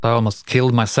I almost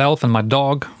killed myself and my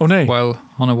dog while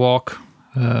on a walk,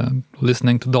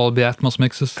 listening to Dolby Atmos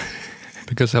mixes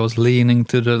because I was leaning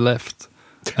to the left.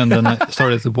 And then I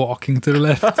started walking to the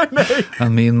left.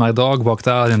 And me and my dog walked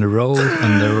out in the road,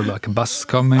 and there were like a bus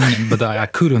coming, but I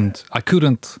couldn't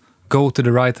go to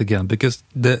the right again because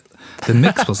the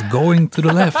mix was going to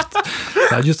the left.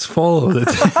 I just followed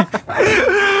it.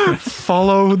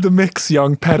 Follow the mix,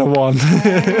 young Padawan.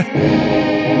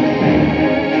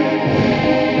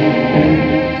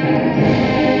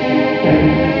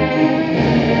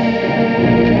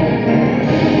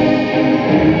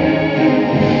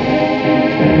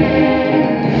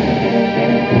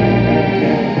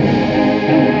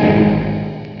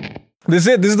 This is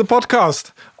it. This is the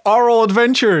podcast. Oral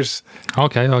Adventures.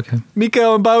 Okay.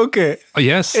 Mikael and Bauke. Oh,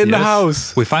 yes. In the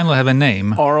house. We finally have a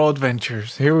name. Oral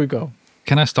Adventures. Here we go.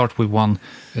 Can I start with one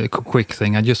quick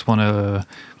thing? I just want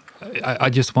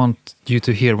you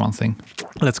to hear one thing.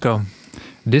 Let's go.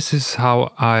 This is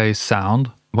how I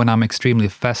sound when I'm extremely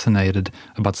fascinated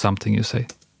about something you say.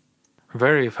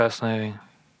 Very fascinating.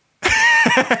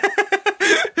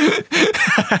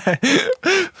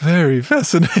 Very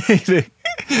fascinating.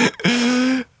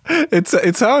 It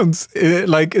sounds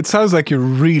like you're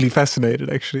really fascinated.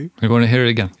 Actually, You're going to hear it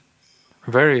again.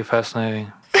 Very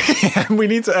fascinating. We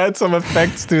need to add some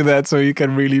effects to that so you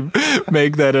can really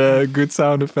make that a good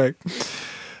sound effect.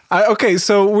 Okay,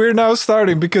 so we're now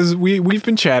starting because we've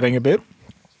been chatting a bit.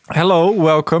 Hello,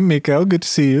 welcome, Mikael. Good to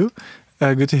see you.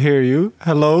 Good to hear you.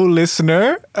 Hello,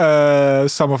 listener.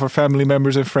 Some of our family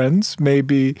members and friends.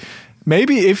 Maybe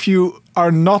if you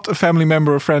are not a family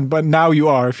member or friend, but now you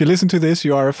are. If you listen to this,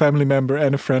 you are a family member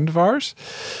and a friend of ours.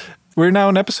 We're now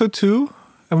in episode 2,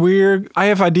 and I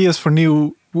have ideas for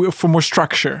more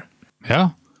structure. Yeah,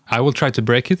 I will try to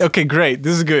break it. Okay, great.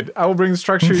 This is good. I will bring the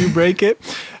structure, you break it.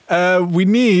 We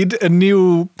need a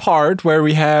new part where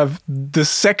we have the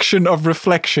section of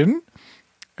reflection.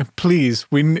 And please,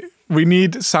 we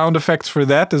need sound effects for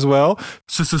that as well.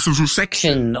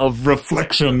 Section of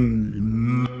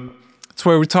reflection. It's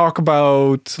where we talk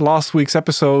about last week's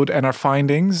episode and our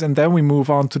findings, and then we move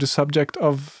on to the subject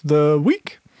of the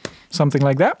week. Something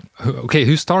like that. Okay,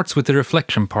 who starts with the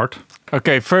reflection part?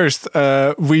 Okay, first,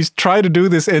 we try to do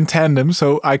this in tandem.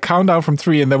 So I count down from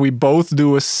 3, and then we both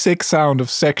do a sick sound of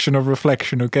section of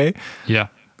reflection, okay? Yeah.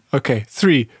 Okay,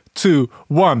 3, 2,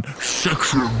 1.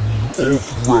 Section of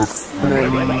reflection.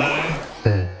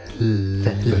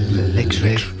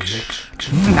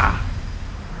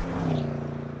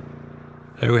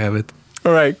 There we have it.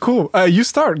 All right, cool. You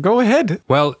start. Go ahead.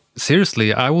 Well,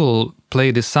 seriously, I will play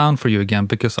this sound for you again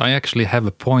because I actually have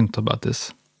a point about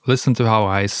this. Listen to how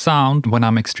I sound when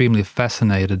I'm extremely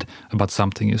fascinated about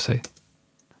something you say.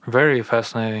 Very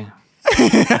fascinating.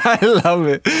 I love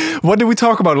it. What did we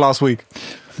talk about last week?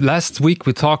 Last week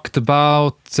we talked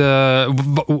about...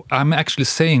 I'm actually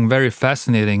saying very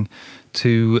fascinating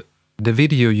to the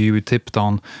video you tipped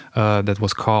on that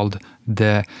was called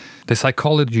The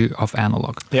Psychology of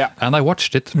Analog. Yeah. And I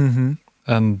watched it,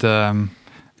 and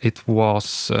it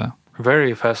was...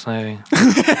 Very fascinating.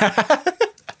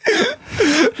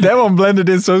 That one blended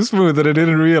in so smooth that I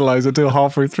didn't realize until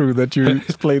halfway through that you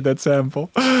played that sample.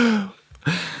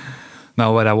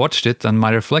 Now, when I watched it, and my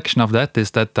reflection of that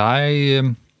is that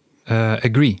I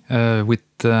agree with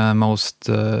most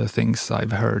things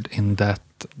I've heard in that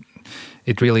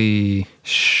it really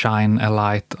shine a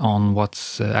light on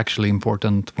what's actually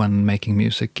important when making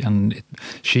music. And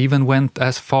she even went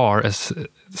as far as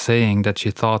saying that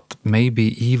she thought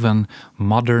maybe even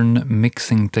modern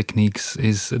mixing techniques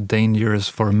is dangerous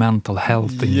for mental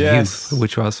health in youth,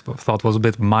 which I thought was a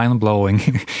bit mind-blowing.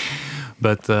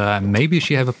 But maybe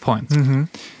she have a point. Mm-hmm.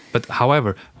 But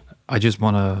however, I just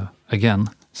want to, again,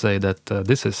 say that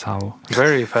this is how...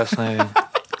 Very fascinating.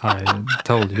 I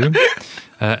told you.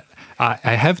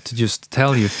 I have to just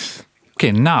tell you,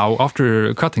 okay, now,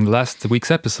 after cutting last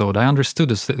week's episode, I understood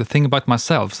the thing about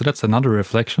myself, so that's another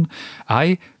reflection.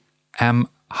 I am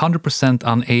 100%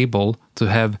 unable to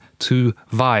have 2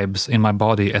 vibes in my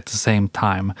body at the same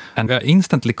time, and we are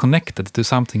instantly connected to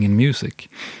something in music.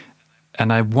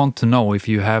 And I want to know if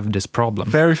you have this problem.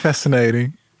 Very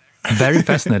fascinating. Very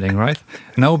fascinating, right?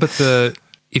 No, but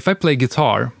if I play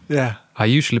guitar... Yeah. I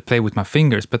usually play with my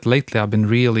fingers, but lately I've been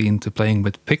really into playing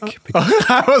with pick.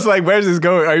 I was like, where's this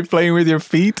going? Are you playing with your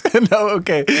feet? No,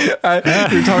 okay.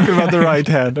 You're talking about the right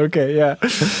hand. Okay, yeah.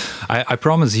 I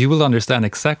promise you will understand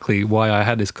exactly why I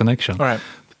had this connection. All right.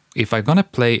 If I'm going to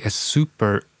play a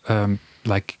super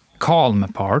calm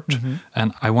part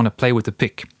and I want to play with the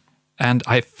pick, and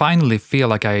I finally feel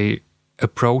like I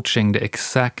approaching the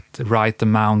exact right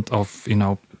amount of,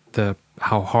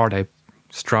 how hard I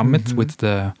strum it with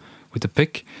the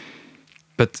pick,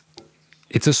 but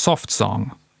it's a soft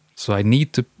song, so I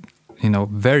need to,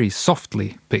 very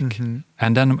softly pick,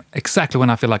 and then exactly when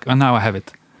I feel like, oh, now I have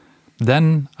it,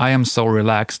 then I am so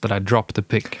relaxed that I drop the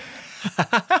pick.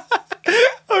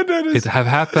 Oh, it have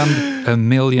happened a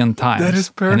million times. That is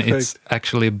perfect. And it's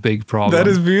actually a big problem. That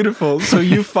is beautiful. So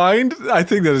you find, I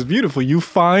think that is beautiful. You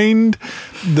find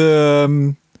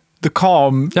the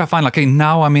calm. Yeah, fine. Like, okay,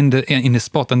 now I'm in the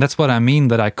spot, and that's what I mean.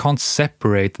 That I can't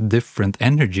separate different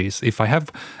energies. If I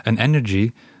have an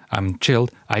energy, I'm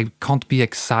chilled. I can't be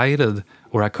excited,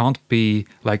 or I can't be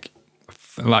like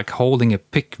holding a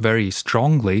pick very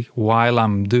strongly while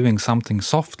I'm doing something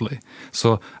softly.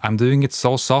 So I'm doing it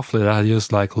so softly that I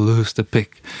just like lose the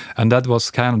pick, and that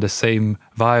was kind of the same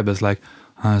vibe as like.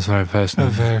 Oh, that's very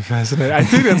fascinating. Very fascinating. I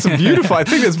think that's beautiful. I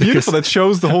think that's beautiful. That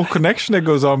shows the whole connection that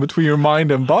goes on between your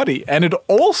mind and body. And it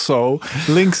also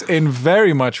links in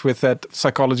very much with that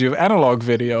psychology of analog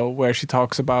video where she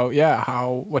talks about,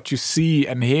 how what you see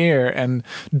and hear and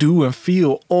do and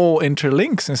feel all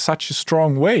interlinks in such a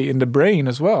strong way in the brain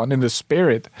as well and in the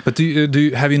spirit. But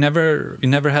have you never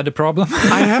had a problem?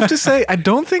 I have to say, I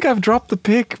don't think I've dropped the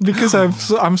pick because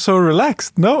I'm so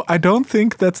relaxed. No, I don't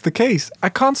think that's the case. I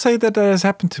can't say that has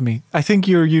happened to me. I think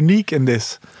you're unique in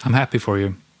this. I'm happy for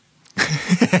you.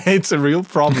 It's a real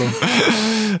problem.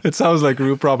 It sounds like a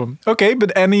real problem. Okay,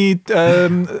 but any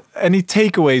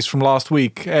takeaways from last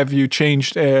week? Have you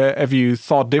changed? Have you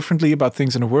thought differently about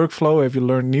things in the workflow? Have you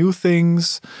learned new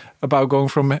things about going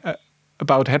from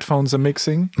about headphones and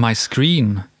mixing? My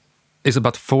screen is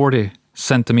about 40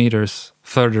 centimeters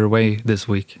further away this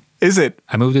week. Is it?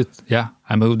 I moved it. Yeah,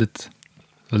 I moved it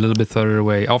a little bit further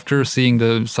away. After seeing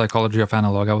the psychology of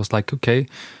analog, I was like, okay,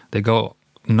 they go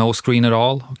no screen at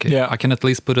all. Okay, I can at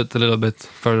least put it a little bit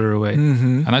further away.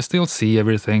 And I still see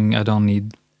everything. I don't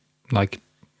need like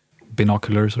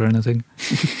binoculars or anything.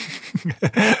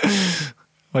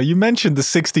 Well, you mentioned the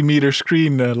 60-meter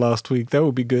screen last week. That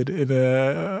would be good in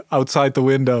outside the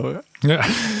window. Yeah.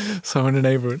 So in the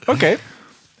neighborhood. Okay.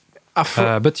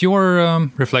 But your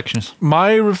reflections.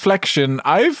 My reflection,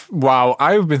 I've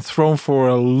been thrown for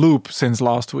a loop since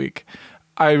last week.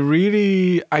 I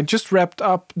just wrapped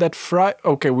up that Friday.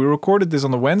 Okay, we recorded this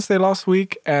on the Wednesday last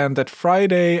week, and that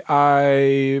Friday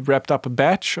I wrapped up a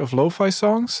batch of lo-fi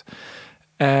songs.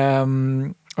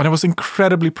 And I was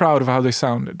incredibly proud of how they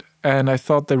sounded. And I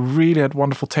thought they really had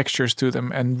wonderful textures to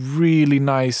them and really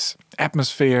nice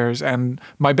atmospheres and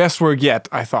my best work yet,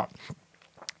 I thought.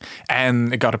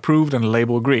 And it got approved and the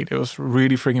label agreed. It was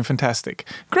really freaking fantastic.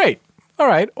 Great. All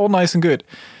right. All nice and good.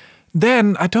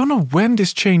 Then, I don't know when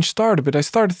this change started, but I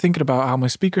started thinking about how my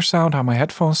speakers sound, how my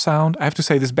headphones sound. I have to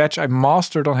say this batch I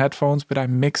mastered on headphones, but I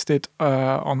mixed it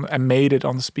and made it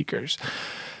on the speakers.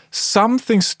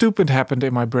 Something stupid happened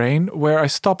in my brain where I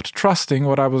stopped trusting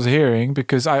what I was hearing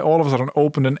because I all of a sudden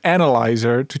opened an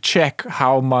analyzer to check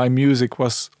how my music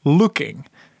was looking.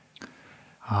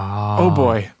 Oh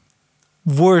boy.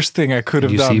 Worst thing I could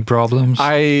have done. You see problems?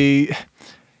 I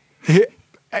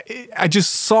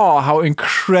just saw how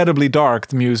incredibly dark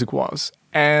the music was.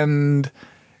 And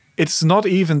it's not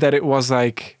even that it was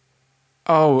like,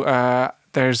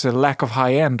 there's a lack of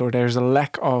high end or there's a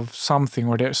lack of something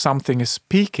or there's something is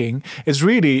peaking. It's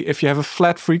really, if you have a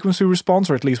flat frequency response,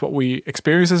 or at least what we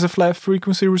experience as a flat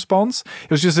frequency response,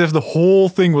 it was just as if the whole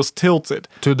thing was tilted.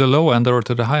 To the low end or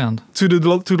to the high end? To the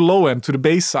low end, to the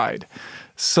bass side.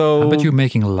 So, but you're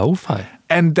making lo-fi.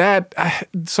 And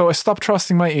so I stopped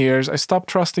trusting my ears. I stopped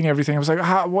trusting everything. I was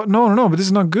like, what? No, but this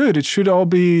is not good. It should all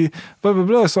be blah, blah,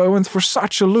 blah. So I went for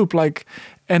such a loop.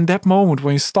 And that moment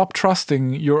when you stop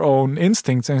trusting your own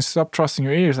instincts and stop trusting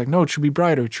your ears, like, no, it should be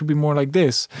brighter. It should be more like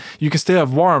this. You can still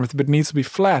have warmth, but it needs to be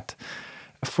flat.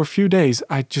 For a few days,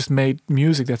 I just made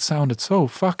music that sounded so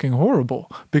fucking horrible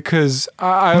because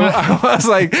I was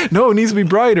like, no, it needs to be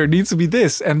brighter, it needs to be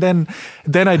this. And then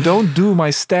I don't do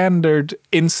my standard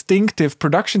instinctive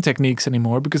production techniques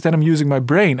anymore because then I'm using my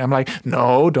brain. I'm like,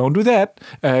 no, don't do that.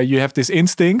 You have this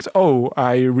instinct. Oh,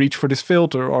 I reach for this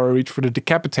filter or I reach for the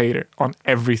decapitator on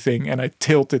everything and I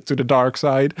tilt it to the dark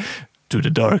side.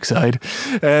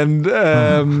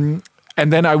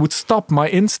 And then I would stop my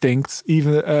instincts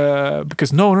even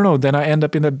because no, then I end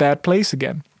up in a bad place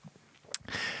again.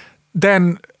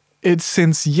 Then it's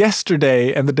since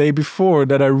yesterday and the day before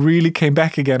that I really came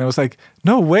back again. I was like,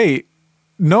 no, wait.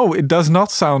 No, it does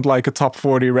not sound like a top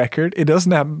 40 record. It does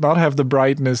not have the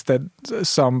brightness that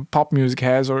some pop music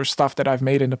has or stuff that I've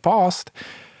made in the past.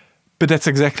 But that's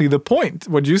exactly the point,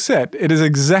 what you said. It is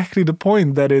exactly the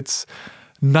point that it's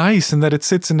nice and that it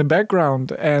sits in the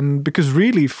background. And because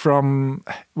really from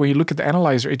when you look at the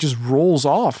analyzer, it just rolls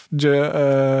off,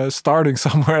 starting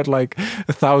somewhere at like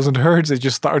 1,000 hertz. It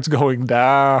just starts going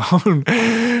down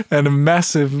and a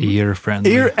massive Ear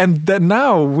friendly. And then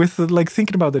now with like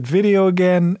thinking about that video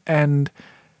again and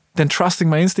then trusting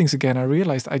my instincts again, I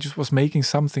realized I just was making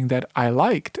something that I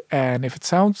liked. And if it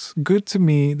sounds good to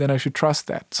me, then I should trust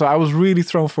that. So I was really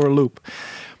thrown for a loop.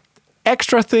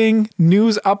 Extra thing,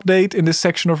 news update in this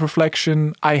section of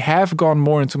reflection. I have gone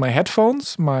more into my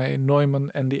headphones, my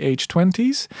Neumann and the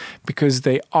H20s, because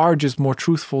they are just more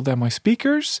truthful than my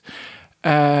speakers.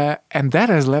 And that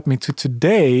has led me to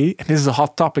today, and this is a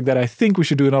hot topic that I think we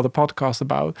should do another podcast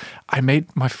about. I made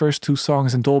my first 2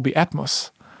 songs in Dolby Atmos.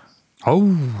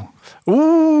 Oh,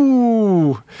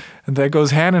 Ooh! And that goes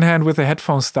hand in hand with the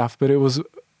headphone stuff, but it was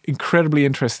incredibly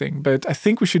interesting. But I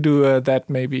think we should do that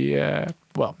maybe,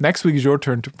 next week is your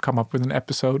turn to come up with an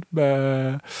episode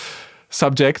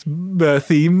subject,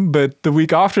 theme. But the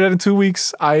week after that, in 2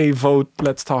 weeks, I vote,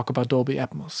 let's talk about Dolby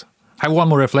Atmos. I have one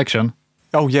more reflection.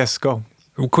 Oh, yes, go.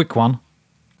 A quick one.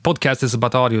 Podcast is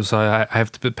about audio, so I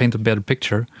have to paint a better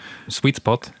picture. Sweet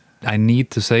spot. I need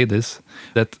to say this,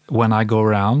 that when I go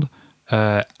around,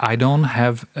 I don't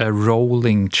have a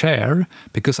rolling chair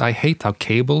because I hate how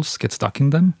cables get stuck in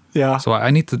them. Yeah. So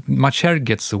my chair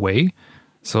gets away.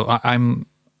 So I'm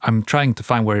trying to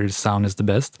find where the sound is the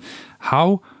best.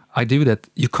 How I do that,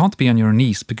 you can't be on your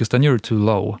knees because then you're too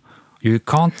low. You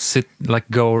can't sit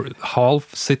go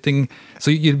half sitting.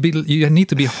 So you need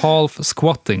to be half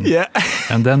squatting. Yeah.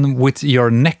 And then with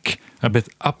your neck a bit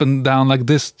up and down like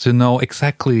this to know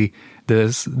exactly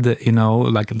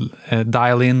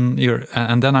dial in your,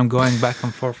 and then I'm going back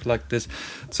and forth like this.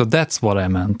 So that's what I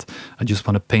meant. I just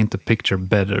want to paint the picture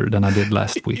better than I did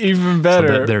last week. Even better.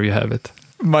 So there you have it.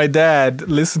 My dad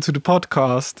listened to the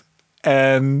podcast,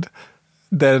 and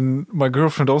then my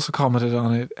girlfriend also commented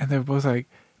on it, and they were both like,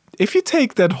 if you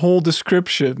take that whole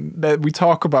description that we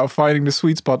talk about finding the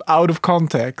sweet spot out of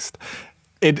context,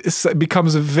 it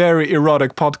becomes a very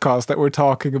erotic podcast that we're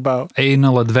talking about.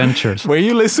 Anal Adventures. Where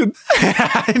you listen...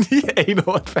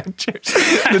 Anal Adventures.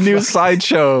 The new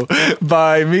sideshow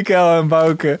by Mikael and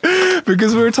Bauke.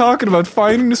 Because we're talking about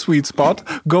finding the sweet spot,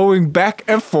 going back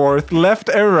and forth, left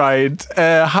and right.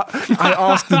 I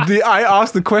asked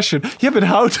the question, yeah, but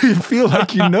how do you feel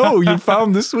like you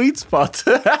found the sweet spot?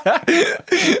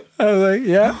 I was like,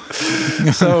 yeah.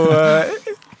 So...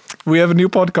 we have a new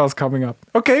podcast coming up.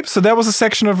 Okay, so that was a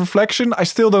section of reflection. I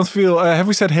still don't feel... have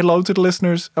we said hello to the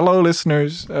listeners? Hello,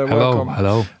 listeners. Welcome.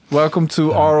 Hello. Welcome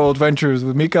to Oral Adventures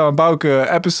with Mika and Bauke,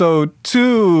 episode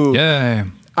 2. Yeah.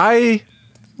 I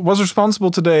was responsible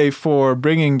today for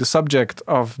bringing the subject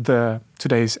of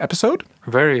today's episode.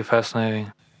 Very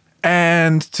fascinating.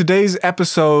 And today's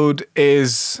episode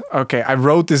is, okay, I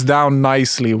wrote this down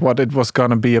nicely, what it was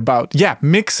going to be about. Yeah,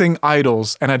 mixing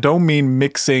idols. And I don't mean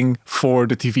mixing for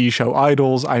the TV show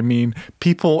Idols. I mean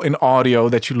people in audio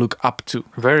that you look up to.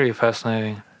 Very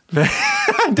fascinating.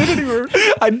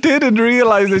 I didn't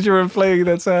realize that you were playing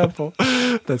that sample.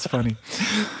 That's funny.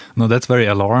 No, that's very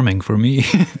alarming for me.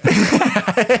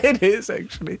 It is,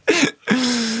 actually.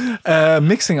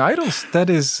 Mixing idols,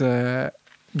 that is,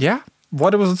 yeah.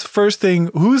 What was the first thing?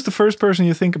 Who's the first person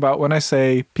you think about when I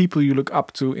say people you look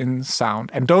up to in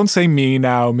sound? And don't say me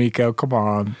now, Mika. Come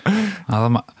on.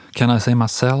 Can I say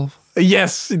myself?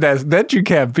 Yes, that you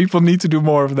can. People need to do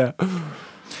more of that.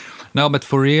 No, but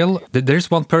for real,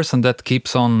 there's one person that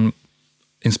keeps on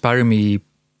inspiring me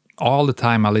all the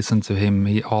time. I listen to him.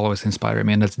 He always inspires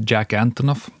me, and that's Jack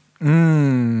Antonoff.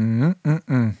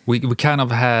 We kind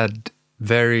of had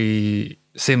very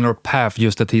similar path,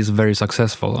 just that he's very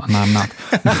successful and I'm not.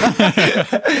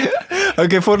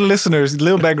 Okay, for the listeners, a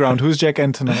little background. Who's Jack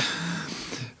Antonoff?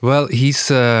 Well, he's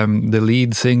the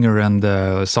lead singer and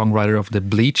the songwriter of the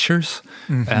Bleachers,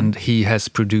 and he has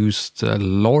produced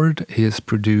Lorde. He has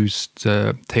produced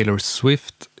Taylor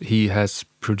Swift. He has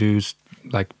produced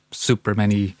like super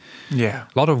many, a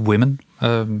lot of women.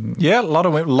 A lot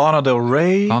of women. Lana Del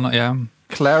Rey.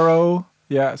 Claro.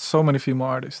 Yeah, so many female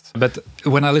artists. But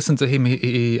when I listen to him,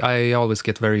 I always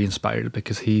get very inspired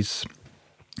because he's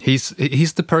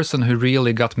the person who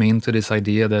really got me into this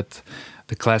idea that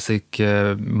the classic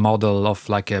model of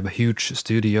like a huge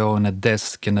studio and a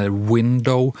desk and a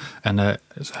window and a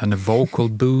vocal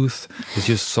booth is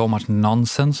just so much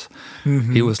nonsense.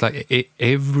 He was like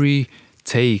every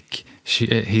take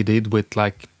he did with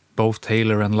like both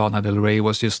Taylor and Lana Del Rey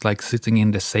was just like sitting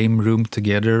in the same room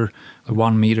together,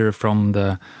 1 meter from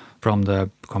the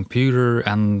computer,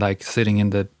 and like sitting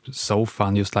in the sofa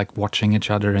and just like watching each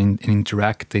other and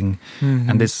interacting.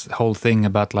 And this whole thing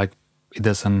about like it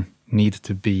doesn't need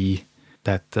to be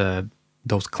that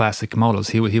those classic models.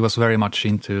 He was very much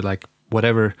into like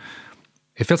whatever.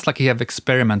 It feels like he have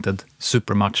experimented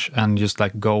super much and just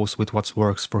like goes with what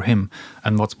works for him.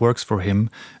 And what works for him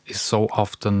is so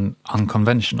often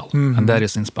unconventional, and that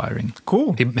is inspiring.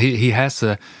 Cool. He has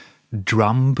a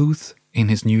drum booth in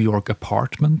his New York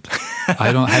apartment.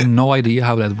 I have no idea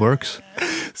how that works.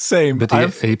 Same. But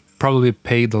he probably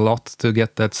paid a lot to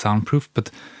get that soundproof. But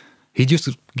he just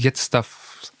gets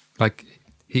stuff like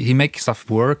he makes stuff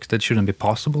work that shouldn't be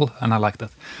possible, and I like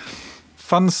that.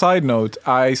 Fun side note,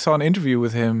 I saw an interview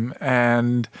with him,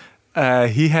 and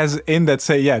he has in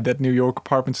that New York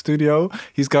apartment studio,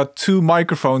 he's got 2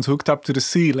 microphones hooked up to the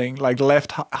ceiling, like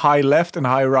high left and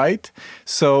high right.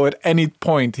 So at any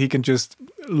point he can just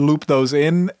loop those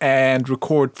in and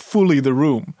record fully the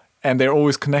room. And they're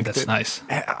always connected. That's nice.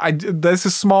 That's a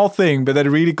small thing, but that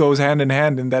really goes hand in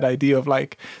hand in that idea of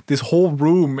like this whole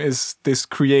room is this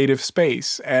creative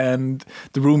space, and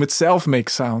the room itself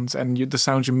makes sounds, and the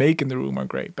sounds you make in the room are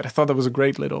great. But I thought that was a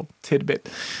great little tidbit.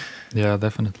 Yeah,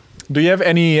 definitely. Do you have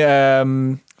any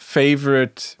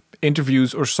favorite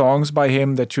interviews or songs by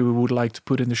him that you would like to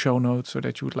put in the show notes, or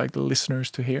that you would like the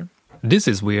listeners to hear? This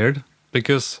is weird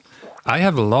because I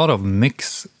have a lot of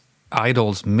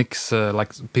idols,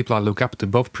 like people I look up to,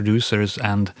 both producers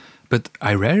but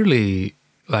I rarely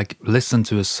like listen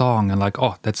to a song and like,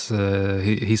 oh, that's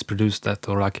he's produced that,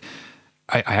 or like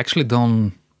I actually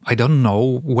don't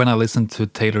know when I listen to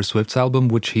Taylor Swift's album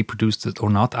which he produced it or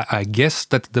not. I guess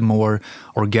that the more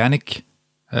organic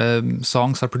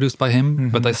songs are produced by him,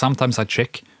 but sometimes I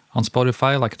check on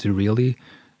Spotify like to really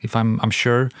if I'm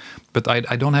sure, but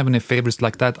I don't have any favorites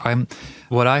like that.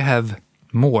 What I have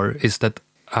more is that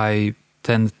I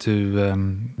tend to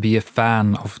be a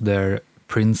fan of their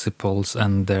principles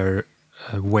and their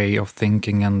way of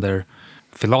thinking and their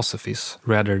philosophies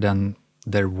rather than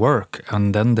their work.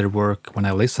 And then their work, when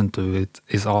I listen to it,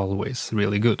 is always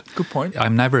really good. Good point.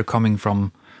 I'm never coming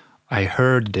from, I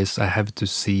heard this, I have to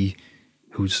see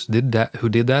who did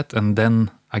that, and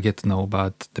then I get to know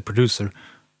about the producer.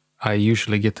 I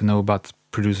usually get to know about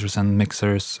producers and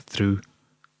mixers through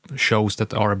shows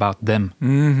that are about them,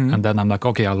 and then I'm like,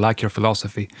 okay, I like your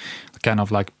philosophy, kind of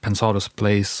like Pensado's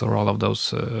Place or all of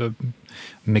those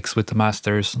Mix with the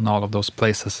Masters and all of those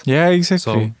places. Yeah,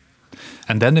 exactly. So,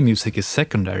 and then the music is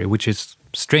secondary, which is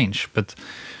strange, but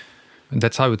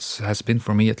that's how it has been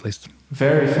for me at least.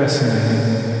 Very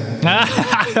fascinating.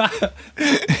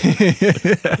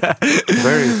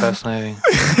 Very fascinating.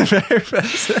 Very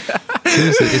fascinating.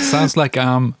 Seriously, it sounds like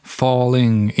I'm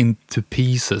falling into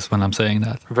pieces when I'm saying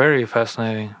that. Very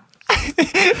fascinating.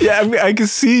 Yeah, I mean, I can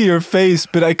see your face,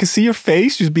 but I can see your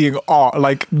face just being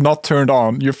like not turned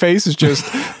on. Your face is just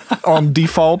on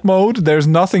default mode. There's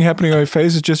nothing happening on your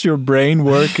face. It's just your brain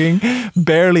working,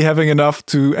 barely having enough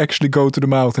to actually go to the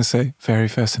mouth and say, very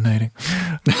fascinating.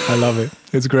 I love it.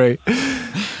 It's great.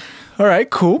 All right,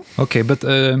 cool. Okay, but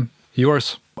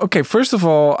yours. Okay, first of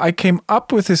all, I came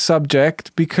up with this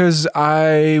subject because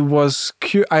I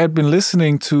had been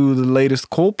listening to the latest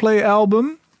Coldplay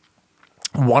album.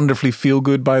 Wonderfully feel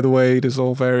good, by the way. It is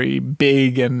all very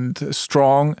big and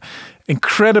strong.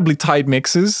 Incredibly tight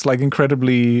mixes, like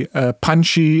incredibly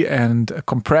punchy and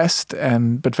compressed,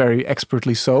 but very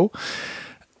expertly so.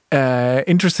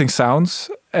 Interesting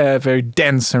sounds, very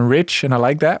dense and rich, and I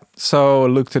like that. So I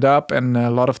looked it up, and a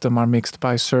lot of them are mixed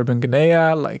by Serban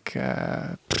Ghenea, like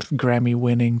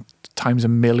Grammy-winning times a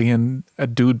million. A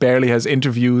dude barely has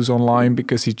interviews online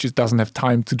because he just doesn't have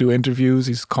time to do interviews.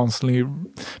 He's constantly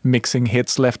mixing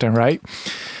hits left and right.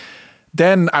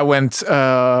 Then I went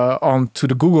on to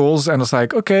the Googles and was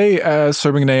like, okay,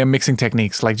 Serban Ghenea mixing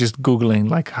techniques, like just Googling,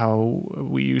 like how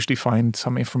we usually find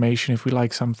some information if we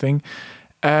like something.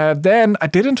 Then I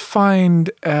didn't find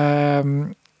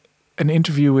an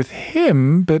interview with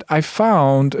him, but I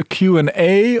found a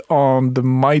Q&A on the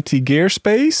Mighty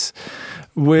Gearspace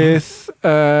with,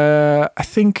 I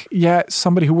think,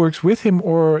 somebody who works with him,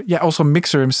 or also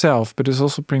mixer himself, but is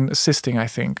also been assisting, I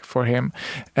think, for him.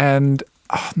 And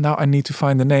now I need to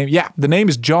find the name. Yeah, the name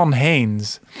is John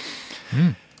Haynes.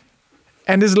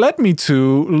 And this led me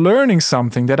to learning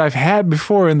something that I've had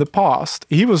before in the past.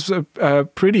 He was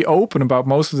pretty open about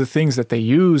most of the things that they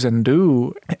use and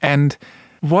do. And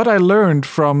what I learned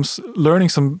from learning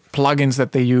some plugins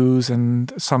that they use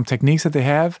and some techniques that they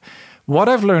have, what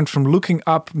I've learned from looking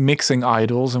up mixing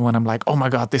idols, and when I'm like, oh my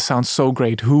God, this sounds so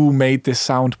great. Who made this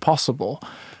sound possible?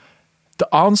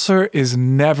 The answer is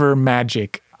never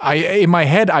magic. In my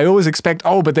head, I always expect,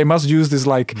 but they must use this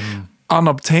like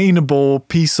unobtainable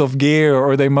piece of gear,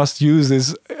 or they must use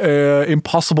this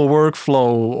impossible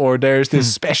workflow, or there's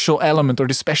this special element or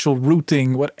this special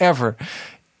routing, whatever.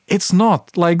 It's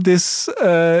not like this.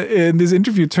 In this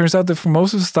interview, it turns out that for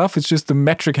most of the stuff, it's just the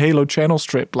metric halo channel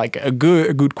strip, like a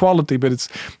good quality, but it's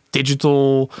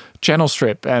digital channel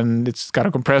strip, and it's got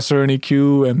a compressor and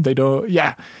EQ, and they don't.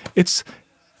 Yeah, it's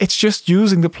just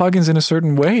using the plugins in a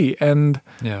certain way, and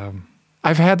Yeah.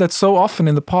 I've had that so often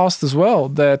in the past as well.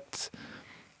 That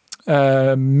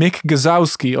Mick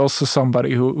Gazowski, also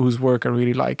somebody whose work I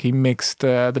really like, he mixed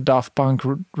the Daft Punk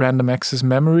Random Access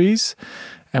Memories,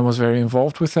 and was very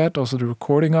involved with that, also the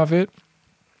recording of it.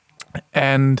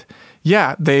 And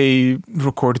yeah, they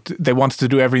wanted to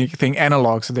do everything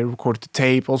analog, so they recorded the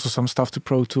tape, also some stuff to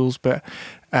Pro Tools, but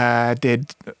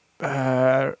did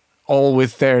all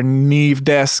with their Neve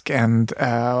desk and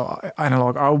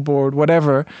analog outboard,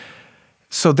 whatever.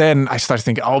 So then I started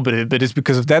thinking, but it's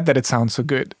because of that it sounds so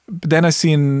good. But then I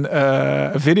seen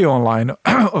a video online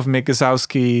of Mick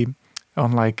Gazowski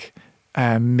on like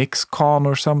MixCon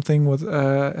or something, what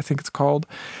I think it's called,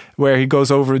 where he goes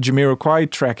over a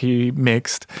Jamiroquai track he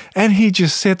mixed, and he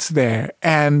just sits there,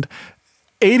 and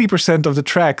 80% of the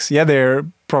tracks, they're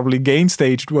probably gain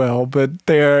staged well, but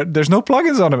there's no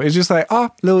plugins on them. It's just like,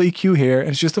 little EQ here, and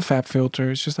it's just a fab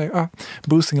filter. It's just like,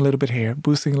 boosting a little bit here,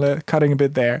 cutting a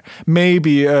bit there,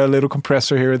 maybe a little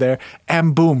compressor here or there,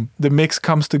 and boom, the mix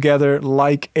comes together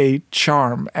like a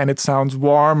charm, and it sounds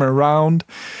warm and round.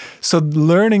 So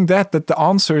learning that the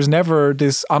answer is never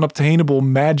this unobtainable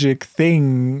magic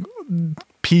thing,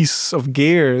 piece of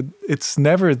gear, it's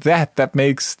never that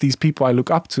makes these people I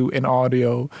look up to in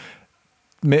audio.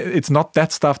 It's not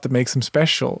that stuff that makes them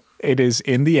special. It is,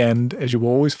 in the end, as you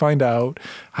always find out,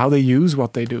 how they use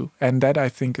what they do, and that I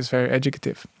think is very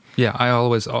educative. Yeah, I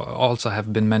always also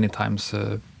have been many times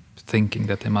thinking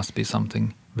that there must be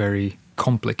something very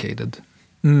complicated.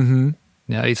 Mm-hmm.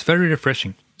 Yeah, it's very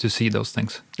refreshing to see those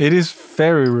things. It is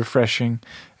very refreshing.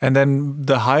 And then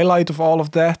the highlight of all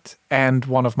of that, and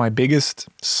one of my biggest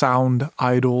sound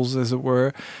idols, as it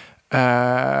were,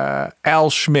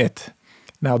 Al Schmidt.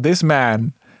 Now, this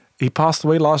man, he passed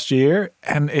away last year,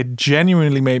 and it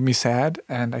genuinely made me sad.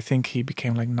 And I think he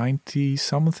became like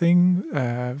 90-something,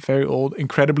 very old,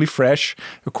 incredibly fresh.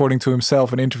 According to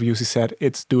himself in interviews, he said,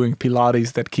 it's doing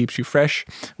Pilates that keeps you fresh.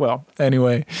 Well,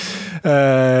 anyway,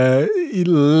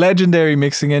 legendary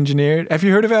mixing engineer. Have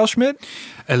you heard of Al Schmidt?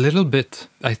 A little bit.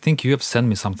 I think you have sent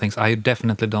me some things. I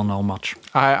definitely don't know much.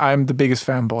 I'm the biggest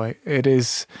fanboy. It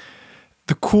is...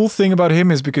 The cool thing about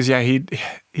him is because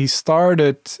he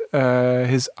started.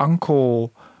 His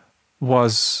uncle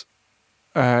was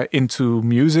into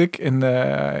music in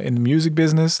the music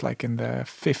business, like in the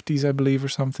 50s, I believe, or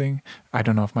something. I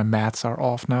don't know if my maths are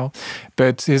off now,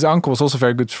 but his uncle was also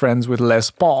very good friends with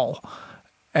Les Paul,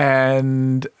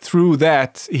 and through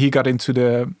that he got into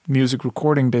the music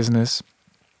recording business,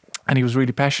 and he was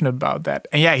really passionate about that.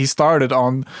 And he started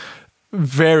on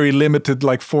very limited,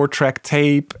 like 4-track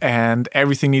tape, and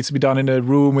everything needs to be done in a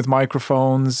room with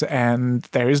microphones, and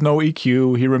there is no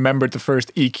EQ. He remembered the first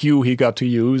EQ he got to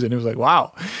use, and he was like,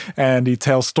 wow. And he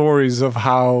tells stories of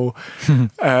how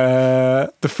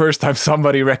the first time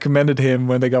somebody recommended him,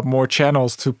 when they got more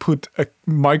channels, to put a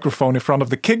microphone in front of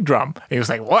the kick drum. He was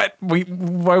like, what?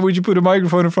 Why would you put a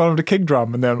microphone in front of the kick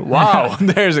drum? And then, wow,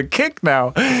 there's a kick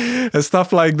now, and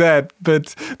stuff like that. But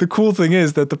the cool thing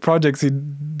is that the projects he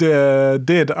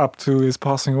did up to his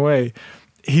passing away,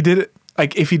 he did it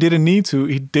like if he didn't need to.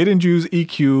 He didn't use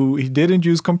EQ, he didn't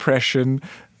use compression.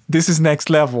 This is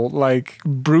next level. Like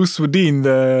Bruce Swedin,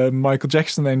 the Michael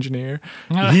Jackson engineer,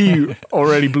 he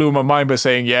already blew my mind by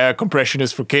saying, compression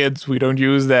is for kids, we don't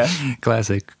use that.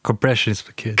 Classic. Compression is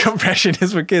for kids. Compression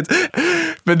is for kids.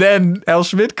 But then Al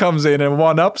Schmidt comes in and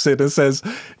one-ups it and says,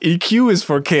 EQ is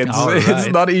for kids. Right. It's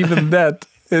not even that.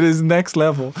 It is next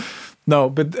level.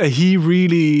 No, but he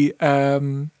really,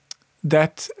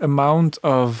 that amount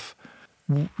of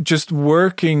just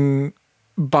working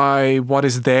by what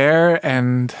is there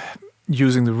and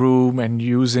using the room and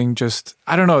using just,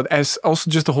 I don't know, as also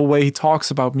just the whole way he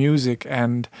talks about music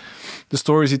and the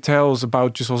stories he tells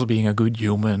about just also being a good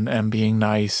human and being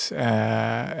nice.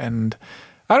 And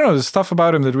I don't know, there's stuff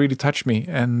about him that really touched me.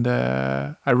 And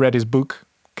I read his book,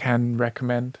 can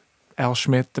recommend. Al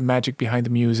Schmidt, The Magic Behind the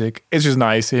Music. It's just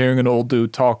nice hearing an old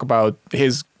dude talk about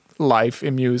his life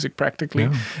in music practically.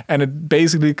 Yeah. And it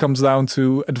basically comes down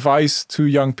to advice to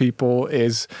young people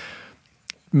is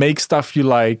make stuff you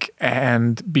like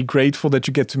and be grateful that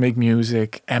you get to make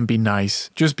music and be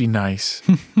nice. Just be nice.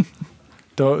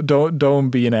 don't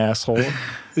be an asshole.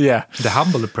 Yeah. The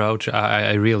humble approach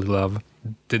I really love.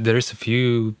 There's a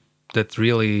few that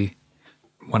really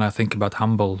when I think about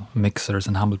humble mixers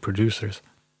and humble producers,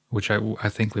 which I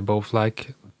think we both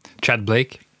like, Chad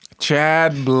Blake.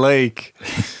 Chad Blake.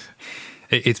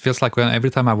 It feels like every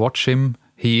time I watch him,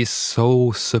 he is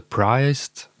so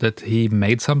surprised that he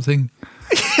made something.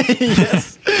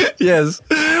 Yes.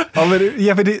 But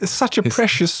it's such a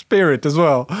precious spirit as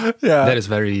well. Yeah. That is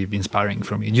very inspiring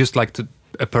for me. Just like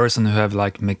a person who have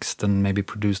like mixed and maybe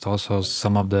produced also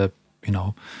some of the,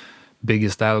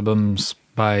 biggest albums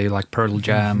by like Pearl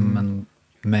Jam and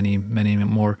many, many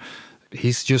more.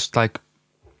 He's just like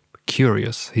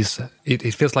curious.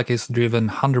 It feels like he's driven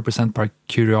 100% by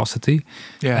curiosity.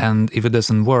 Yeah. And if it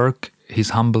doesn't work, he's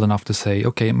humble enough to say,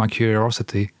 okay, my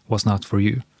curiosity was not for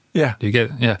you. Yeah. Do you get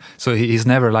it? Yeah. So he's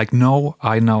never like, no,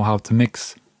 I know how to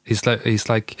mix. He's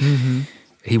like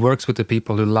he works with the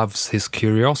people who loves his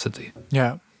curiosity.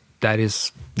 Yeah. That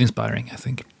is inspiring, I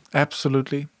think.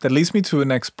 Absolutely. That leads me to the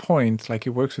next point. Like, he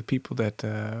works with people that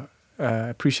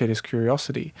appreciate his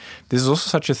curiosity. This is also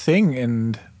such a thing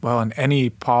in any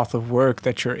path of work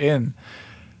that you're in.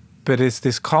 But it's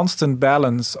this constant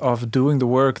balance of doing the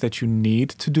work that you need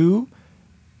to do,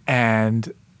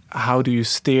 and how do you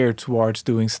steer towards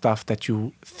doing stuff that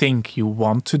you think you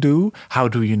want to do? How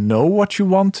do you know what you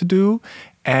want to do?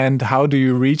 And how do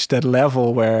you reach that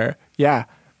level where,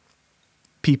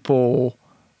 people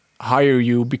hire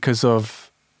you because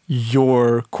of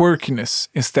your quirkiness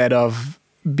instead of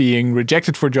being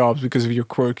rejected for jobs because of your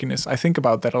quirkiness? I think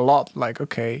about that a lot. Like,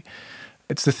 okay,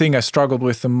 it's the thing I struggled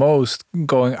with the most,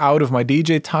 going out of my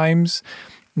DJ times,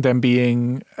 then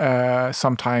being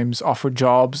sometimes offered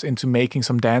jobs into making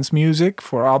some dance music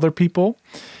for other people,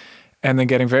 and then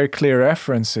getting very clear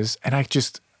references. And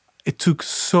it took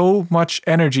so much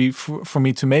energy for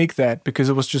me to make that, because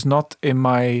it was just not in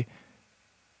my...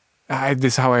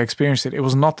 this is how I experienced it. It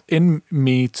was not in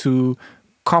me to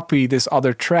copy this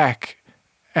other track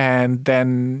and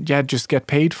then, just get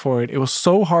paid for it. It was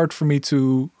so hard for me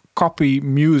to copy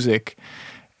music.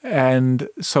 And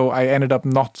so I ended up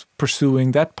not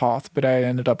pursuing that path, but I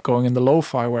ended up going in the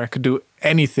lo-fi, where I could do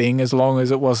anything as long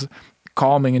as it was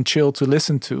calming and chill to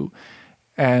listen to.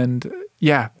 And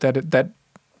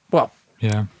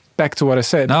back to what I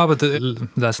said. No, but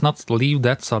let's not leave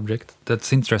that subject.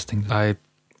 That's interesting. I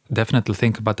definitely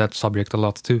think about that subject a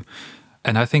lot too.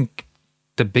 And I think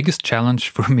the biggest challenge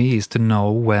for me is to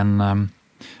know when,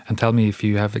 and tell me if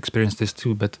you have experienced this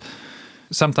too, but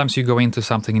sometimes you go into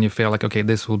something and you feel like, okay,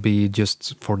 this will be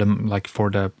just for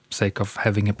the sake of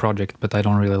having a project, but I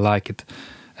don't really like it.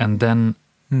 And then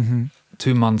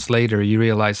 2 months later, you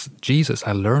realize, Jesus,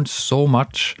 I learned so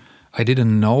much. I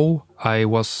didn't know I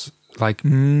was like,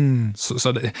 that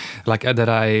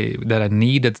I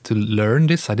needed to learn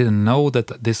this. I didn't know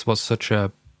that this was such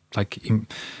a,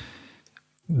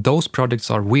 those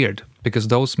projects are weird, because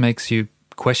those makes you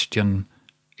question,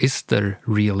 is there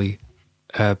really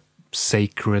a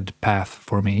sacred path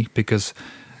for me? Because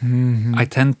I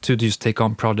tend to just take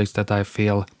on projects that I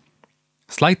feel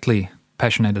slightly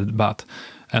passionate about,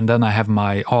 and then I have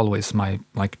always my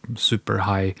super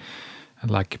high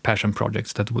passion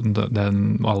projects that wouldn't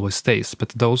then always stays. But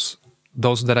those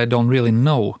that I don't really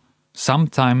know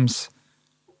sometimes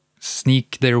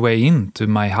sneak their way into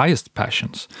my highest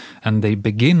passions, and they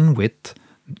begin with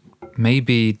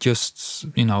maybe just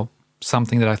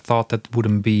something that I thought that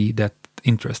wouldn't be that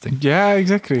interesting. Yeah,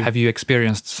 exactly. Have you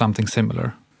experienced something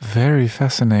similar? Very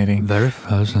fascinating. Very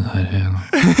fascinating.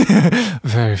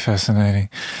 Very fascinating.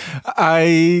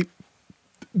 I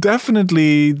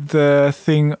definitely, I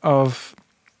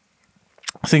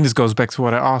think this goes back to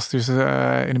what I asked in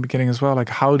the beginning as well. Like,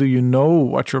 how do you know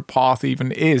what your path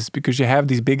even is? Because you have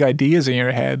these big ideas in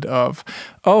your head of,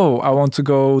 I want to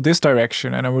go this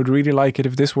direction, and I would really like it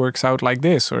if this works out like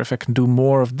this, or if I can do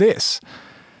more of this.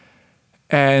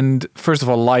 And first of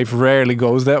all, life rarely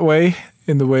goes that way,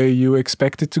 in the way you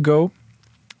expect it to go.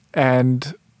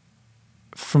 And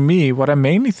for me, what I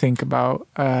mainly think about,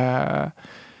 there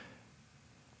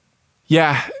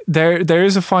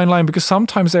is a fine line, because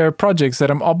sometimes there are projects that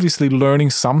I'm obviously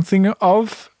learning something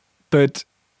of, but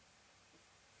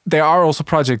there are also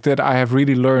projects that I have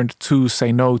really learned to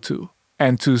say no to.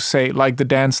 And to say, like the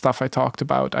dance stuff I talked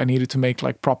about, I needed to make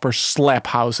like proper slap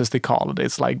house, as they call it.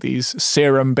 It's like these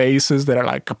serum basses that are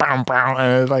like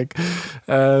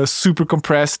super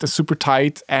compressed and super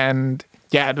tight. And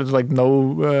there's like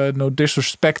no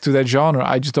disrespect to that genre.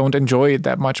 I just don't enjoy it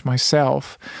that much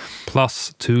myself.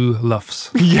 +2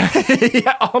 loves. yeah,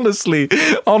 honestly,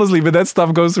 but that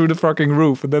stuff goes through the fucking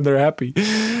roof, and then they're happy.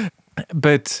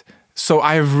 But so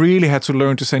I've really had to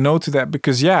learn to say no to that,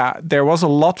 because there was a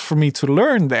lot for me to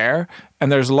learn there, and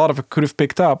there's a lot of I could have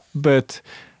picked up, but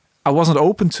I wasn't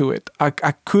open to it.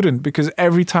 I couldn't, because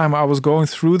every time I was going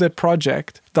through that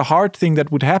project, the hard thing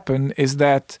that would happen is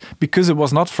that because it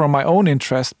was not from my own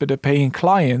interest, but a paying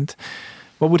client,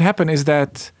 what would happen is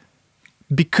that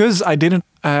because I didn't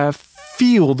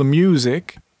feel the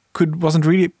music, wasn't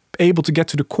really able to get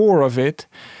to the core of it,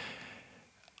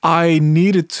 I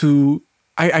needed to...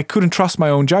 I couldn't trust my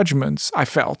own judgments, I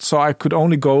felt. So I could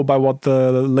only go by what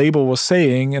the label was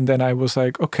saying. And then I was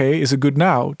like, okay, is it good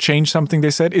now? Change something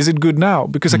they said, is it good now?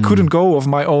 Because I couldn't go of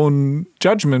my own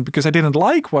judgment because I didn't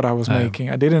like what I was making.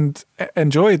 I didn't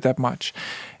enjoy it that much.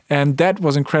 And that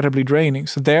was incredibly draining.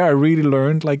 So there I really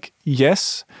learned, like,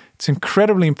 yes, it's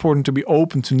incredibly important to be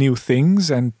open to new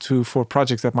things and for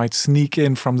projects that might sneak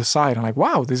in from the side. I'm like,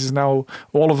 wow, this is now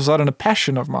all of a sudden a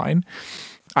passion of mine.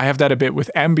 I have that a bit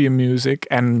with ambient music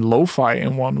and lo-fi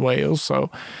in one way also.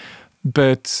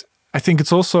 But I think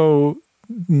it's also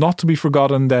not to be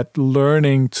forgotten that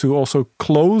learning to also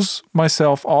close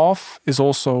myself off is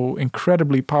also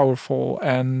incredibly powerful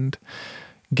and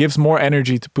gives more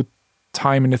energy to put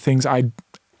time into things I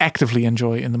actively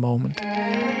enjoy in the moment.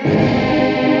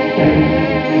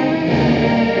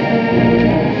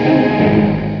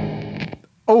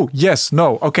 Oh, yes,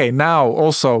 no. Okay, now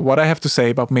also what I have to say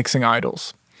about mixing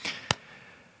idols.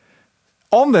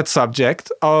 On that subject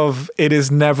of it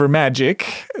is never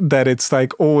magic, that it's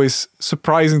like always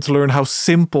surprising to learn how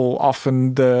simple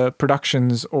often the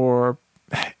productions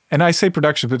and I say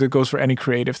production, but it goes for any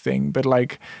creative thing, but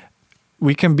like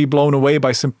we can be blown away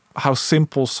by how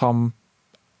simple some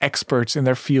experts in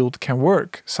their field can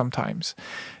work sometimes.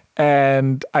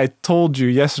 And I told you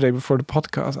yesterday before the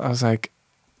podcast, I was like,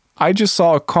 I just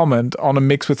saw a comment on a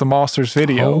Mix with the Masters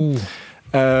video.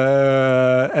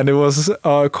 Oh. And it was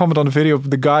a comment on the video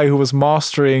of the guy who was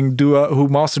mastered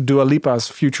Dua Lipa's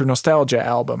Future Nostalgia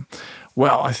album.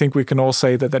 Well, I think we can all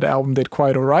say that album did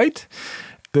quite all right.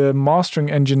 The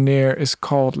mastering engineer is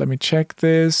called, let me check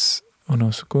this. Oh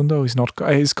no, secundo,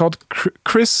 he's called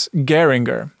Chris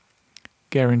Gehringer.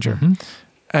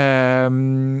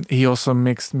 Mm-hmm. He also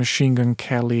mixed Machine Gun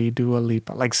Kelly, Dua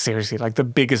Lipa, like seriously, like the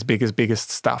biggest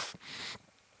stuff.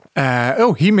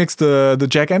 He mixed the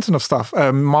Jack Antonoff stuff,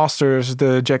 masters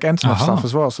the Jack Antonoff stuff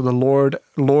as well. So the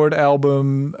Lord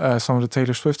album, some of the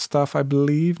Taylor Swift stuff, I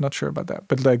believe. Not sure about that,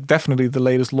 but like definitely the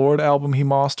latest Lord album he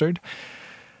mastered.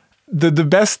 The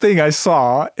best thing I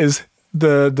saw is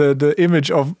the image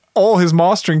of all his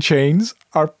mastering chains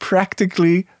are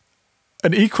practically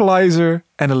an equalizer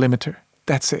and a limiter.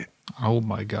 That's it. Oh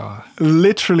my God.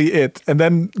 Literally it. And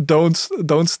then Don't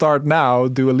Start Now,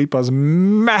 Dua Lipa's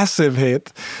massive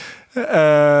hit,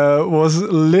 was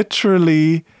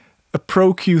literally a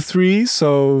Pro Q3,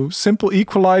 so simple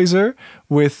equalizer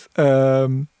with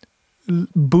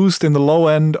boost in the low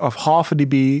end of half a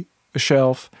dB, a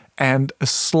shelf, and a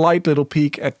slight little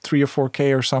peak at 3 or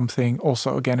 4K or something,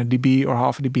 also again a dB or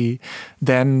half a dB,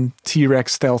 then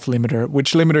T-Rex stealth limiter,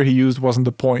 which limiter he used wasn't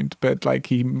the point, but like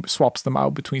he swaps them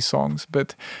out between songs.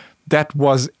 But that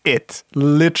was it,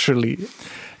 literally.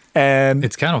 And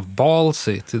it's kind of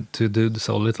ballsy to do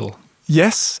so little.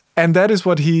 Yes, and that is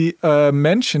what he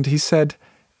mentioned. He said,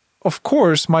 of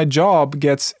course, my job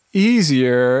gets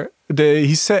easier.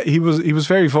 He said he was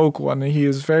very vocal and he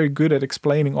is very good at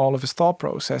explaining all of his thought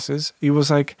processes. He was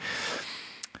like,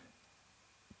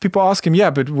 people ask him, yeah,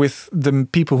 but with the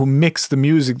people who mix the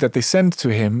music that they send to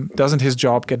him, doesn't his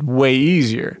job get way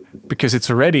easier because it's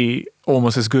already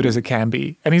almost as good as it can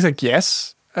be? And he's like,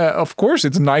 yes, of course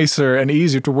it's nicer and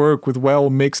easier to work with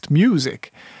well-mixed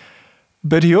music.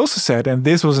 But he also said, and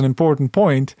this was an important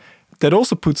point, that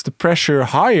also puts the pressure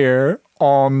higher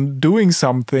on doing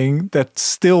something that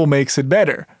still makes it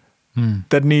better.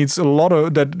 That needs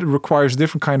that requires a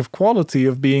different kind of quality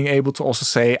of being able to also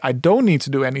say, I don't need to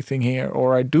do anything here,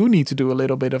 or I do need to do a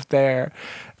little bit of there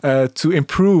to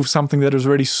improve something that is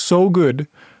already so good.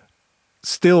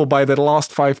 Still, by that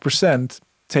last 5%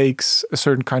 takes a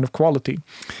certain kind of quality.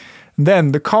 And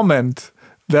then the comment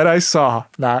that I saw,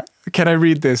 now, can I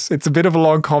read this? It's a bit of a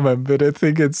long comment, but I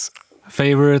think it's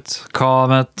favorite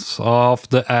comment of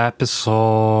the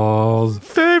episode.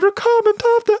 Favorite comment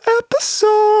of the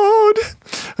episode.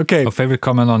 Okay. Favorite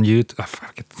comment on YouTube. Oh,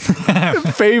 fuck it.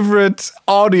 Favorite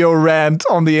audio rant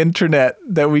on the internet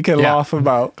that we can laugh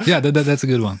about. Yeah, that's a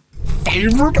good one.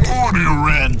 Favorite audio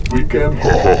rant we can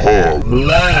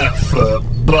laugh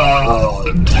about.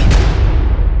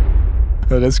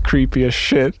 Oh, that's creepy as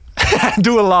shit.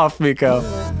 Do a laugh, Mikael.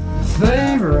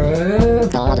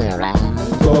 Favorite audio rant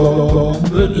on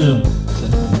the internet.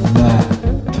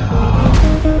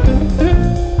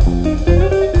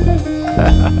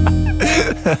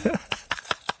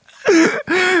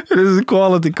 This is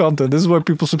quality content. This is why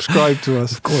people subscribe to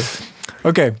us. Of course.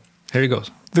 Okay. Here he goes.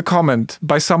 The comment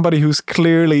by somebody who's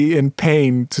clearly in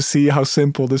pain to see how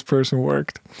simple this person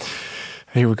worked.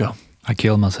 Here we go. I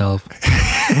killed myself.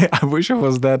 I wish it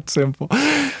was that simple.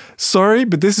 Sorry,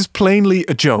 but this is plainly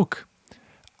a joke.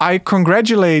 I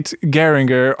congratulate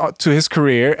Geringer to his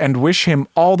career and wish him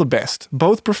all the best,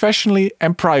 both professionally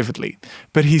and privately.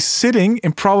 But he's sitting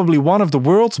in probably one of the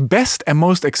world's best and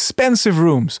most expensive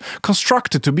rooms,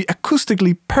 constructed to be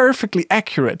acoustically perfectly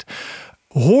accurate,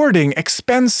 hoarding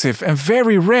expensive and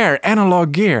very rare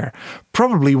analog gear,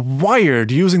 probably wired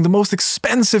using the most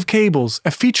expensive cables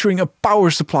and featuring a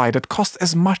power supply that costs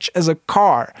as much as a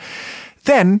car.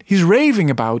 Then he's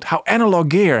raving about how analog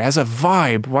gear has a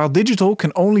vibe while digital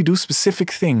can only do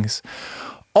specific things.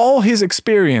 All his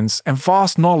experience and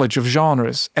vast knowledge of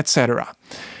genres, etc.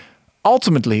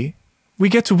 Ultimately, we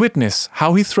get to witness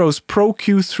how he throws Pro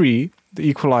Q3, the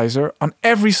equalizer, on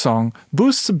every song,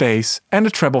 boosts the bass and the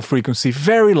treble frequency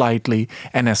very lightly,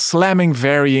 and has slamming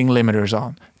varying limiters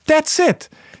on. That's it!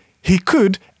 He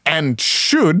could and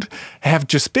should have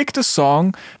just picked a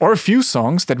song or a few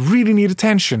songs that really need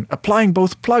attention, applying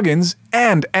both plugins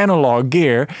and analog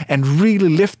gear and really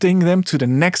lifting them to the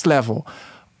next level.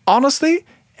 Honestly,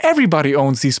 everybody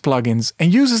owns these plugins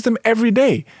and uses them every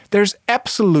day. There's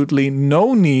absolutely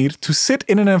no need to sit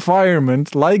in an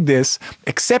environment like this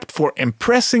except for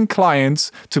impressing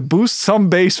clients to boost some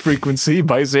bass frequency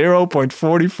by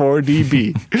 0.44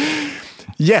 dB.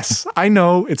 Yes, I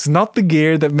know it's not the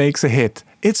gear that makes a hit.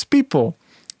 It's people.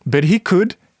 But he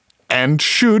could and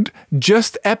should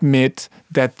just admit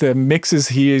that the mixes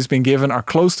he has been given are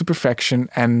close to perfection,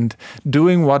 and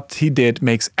doing what he did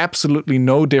makes absolutely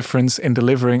no difference in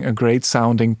delivering a great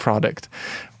sounding product.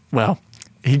 Well,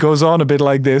 he goes on a bit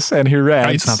like this and he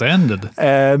rants. It's not ended.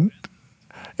 And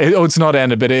it's not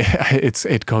ended, but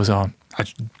it goes on.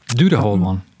 Do the whole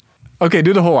one. Okay,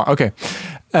 do the whole one. Okay.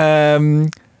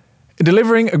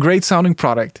 Delivering a great sounding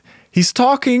product. He's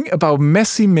talking about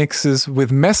messy mixes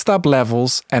with messed up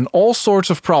levels and all sorts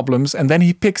of problems, and then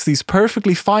he picks these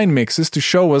perfectly fine mixes to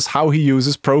show us how he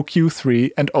uses Pro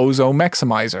Q3 and Ozone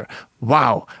Maximizer.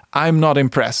 Wow, I'm not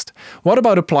impressed. What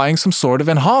about applying some sort of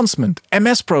enhancement,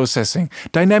 MS processing,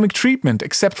 dynamic treatment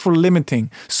except for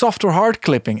limiting, soft or hard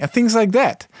clipping, and things like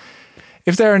that?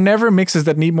 If there are never mixes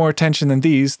that need more attention than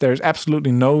these, there's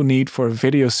absolutely no need for a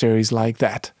video series like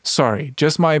that. Sorry,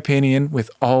 just my opinion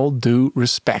with all due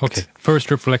respect. Okay,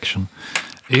 first reflection.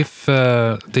 If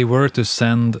they were to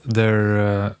send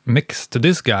their mix to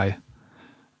this guy,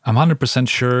 I'm 100%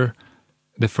 sure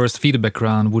the first feedback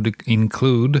round would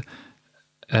include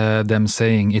them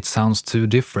saying it sounds too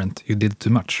different, you did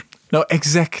too much. No,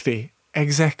 exactly.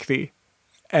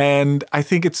 And I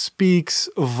think it speaks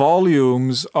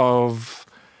volumes of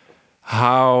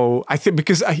how I think,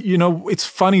 because it's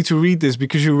funny to read this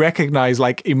because you recognize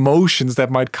like emotions that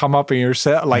might come up in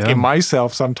yourself, like in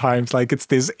myself sometimes. Like it's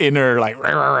this inner like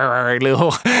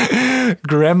little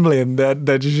gremlin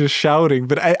that is just shouting.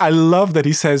 But I love that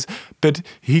he says, but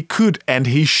he could and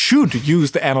he should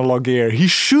use the analog gear. He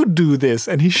should do this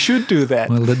and he should do that.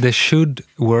 Well, the should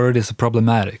word is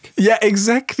problematic. Yeah,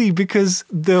 exactly. Because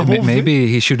maybe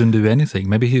he shouldn't do anything.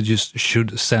 Maybe he just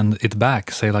should send it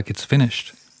back, say like it's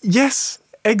finished. Yes,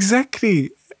 exactly.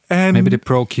 And maybe the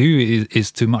Pro Q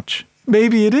is too much.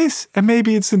 Maybe it is. And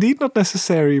maybe it's indeed not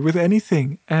necessary with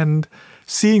anything. And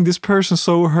seeing this person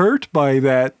so hurt by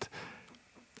that,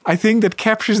 I think that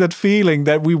captures that feeling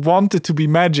that we want it to be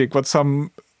magic, what some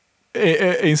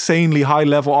insanely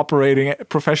high-level operating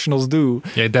professionals do.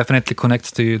 Yeah, it definitely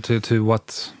connects to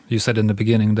what you said in the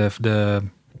beginning, the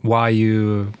why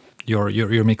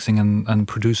you're mixing and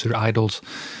producer idols.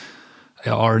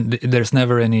 There's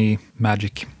never any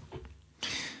magic.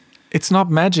 It's not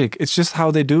magic. It's just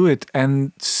how they do it,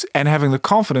 and having the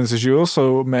confidence, as you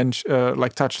also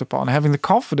touched upon, having the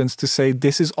confidence to say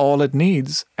this is all it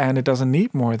needs, and it doesn't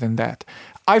need more than that.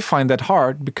 I find that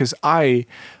hard because it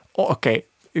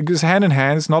goes hand in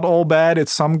hand. It's not all bad.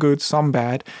 It's some good, some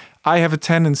bad. I have a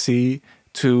tendency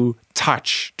to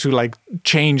touch, to like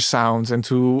change sounds, and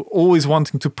to always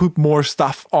wanting to put more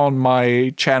stuff on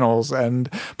my channels, and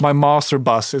my master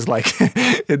bus is like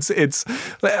it's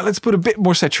let's put a bit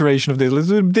more saturation of this, let's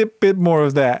do a bit more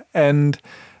of that, and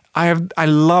I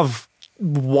love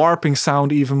warping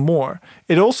sound even more.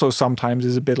 It also sometimes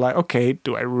is a bit like, okay,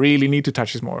 do I really need to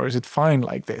touch this more, or is it fine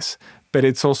like this? But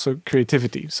it's also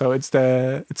creativity, so it's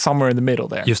somewhere in the middle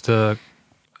there. Just a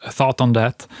thought on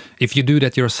that. If you do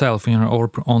that yourself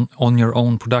on your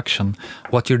own production,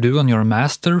 what you do on your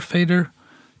master fader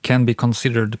can be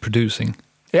considered producing.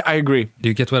 Yeah, I agree. Do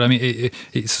you get what I mean?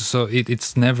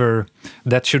 It's never,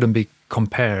 that shouldn't be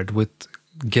compared with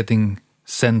getting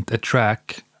sent a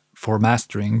track for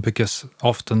mastering, because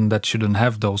often that shouldn't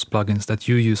have those plugins that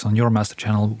you use on your master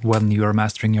channel when you are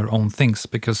mastering your own things,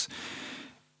 because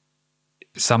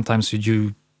sometimes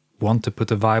you want to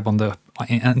put a vibe on the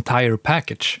entire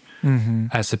package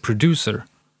as a producer,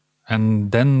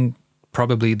 and then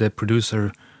probably the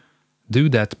producer do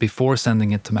that before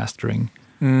sending it to mastering,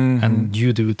 and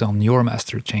you do it on your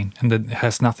master chain, and that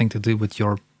has nothing to do with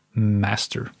your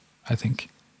master, I think.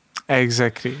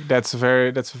 Exactly. That's a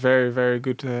very, very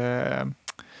good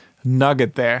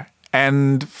nugget there.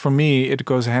 And for me, it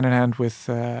goes hand in hand with,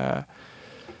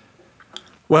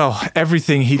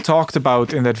 everything he talked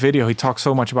about in that video. He talks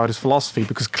so much about his philosophy,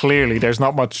 because clearly there's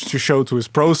not much to show to his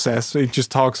process. He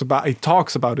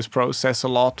talks about his process a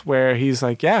lot, where he's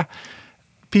like, yeah,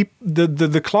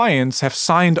 the clients have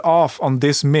signed off on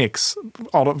this mix,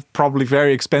 probably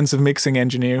very expensive mixing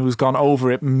engineer who's gone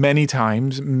over it many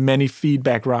times, many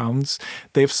feedback rounds.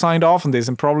 They've signed off on this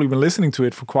and probably been listening to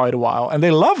it for quite a while, and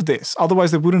they love this.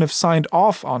 Otherwise, they wouldn't have signed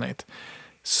off on it.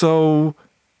 So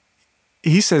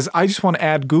he says, I just want to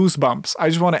add goosebumps. I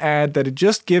just want to add that it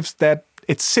just gives that,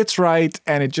 it sits right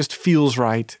and it just feels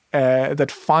right.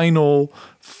 That final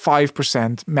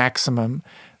 5% maximum.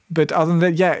 But other than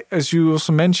that, yeah, as you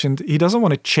also mentioned, he doesn't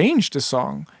want to change the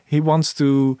song. He wants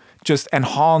to just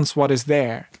enhance what is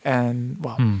there. And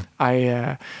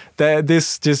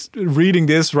this just reading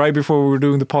this right before we were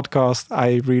doing the podcast,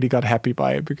 I really got happy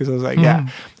by it, because I was like, yeah,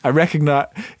 I recognize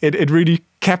it. It really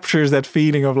captures that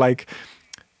feeling of like,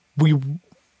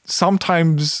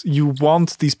 sometimes you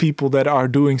want these people that are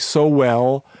doing so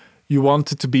well. You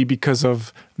want it to be because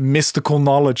of mystical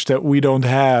knowledge that we don't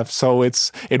have. So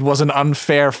it was an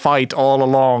unfair fight all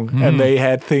along, and they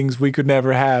had things we could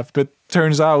never have. But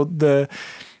turns out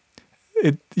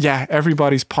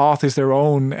everybody's path is their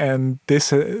own, and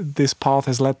this path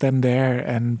has led them there.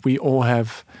 And we all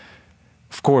have,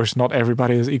 of course, not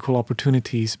everybody has equal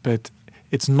opportunities, but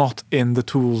it's not in the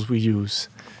tools we use.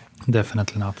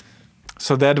 Definitely not.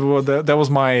 So that was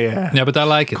my but I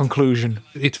like conclusion.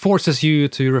 It forces you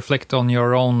to reflect on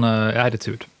your own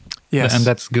attitude. Yes, and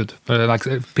that's good. Like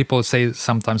people say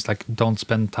sometimes, like, don't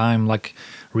spend time like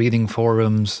reading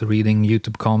forums, reading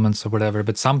YouTube comments or whatever.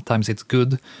 But sometimes it's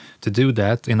good to do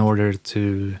that in order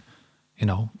to,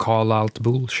 call out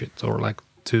bullshit, or like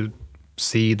to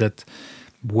see that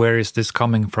where is this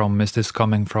coming from? Is this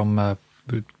coming from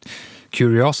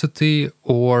curiosity,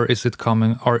 or is it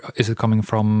coming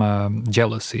from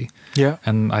jealousy? Yeah.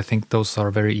 And I think those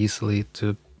are very easily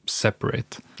to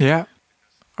separate. Yeah.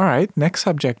 All right. Next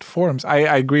subject, forums.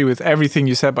 I agree with everything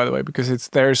you said, by the way, because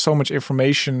there's so much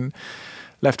information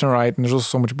left and right, and there's also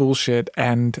so much bullshit.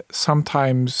 And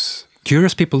sometimes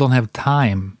curious people don't have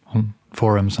time on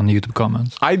forums and YouTube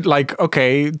comments. I'd like,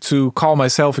 to call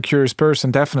myself a curious person,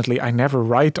 definitely. I never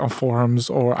write on forums,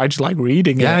 or I just like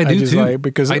reading it. Yeah, I do too.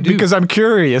 Because I'm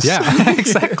curious. Yeah,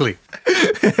 exactly.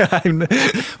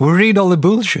 We read all the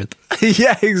bullshit.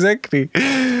 Yeah, exactly.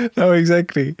 No,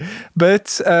 exactly.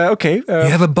 But,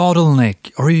 you have a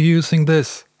bottleneck. Are you using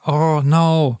this? Oh,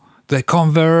 no. The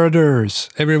converters.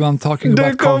 Everyone talking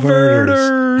about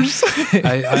converters.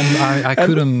 I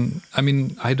couldn't. I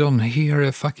mean, I don't hear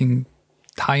a fucking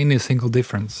tiny single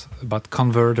difference about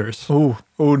converters. Oh,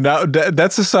 now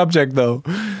that's a subject, though.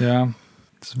 Yeah,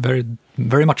 it's very,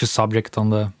 very much a subject on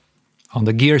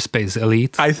the gear space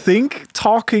elite. I think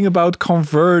talking about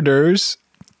converters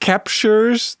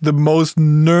captures the most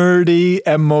nerdy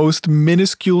and most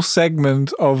minuscule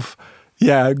segment of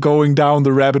going down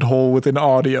the rabbit hole within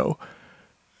audio.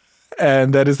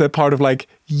 And that is that part of like,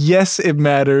 yes, it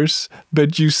matters,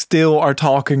 but you still are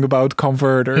talking about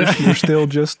converters. You're still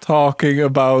just talking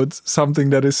about something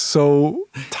that is so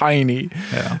tiny.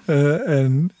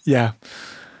 Yeah.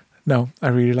 No, I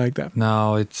really like that.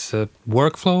 No, it's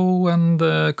workflow,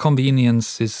 and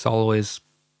convenience is always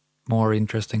more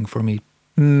interesting for me.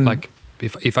 Like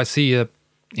if I see a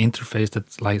interface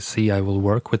that I will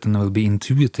work with, and it will be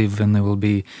intuitive, and it will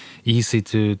be easy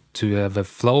to have a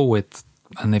flow with,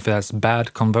 and if it has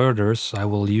bad converters, I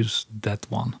will use that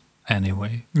one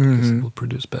anyway, because it will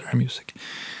produce better music.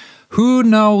 Who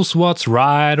knows what's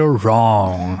right or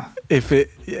wrong?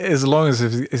 As long as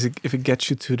if it gets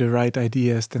you to the right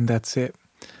ideas, then that's it.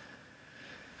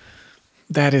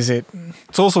 That is it.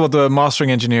 It's also what the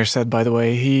mastering engineer said, by the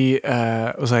way. He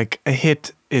was like, a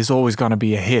hit is always going to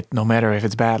be a hit, no matter if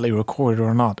it's badly recorded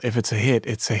or not. If it's a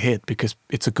hit because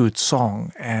it's a good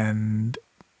song. And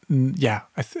yeah,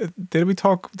 did I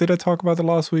talk about it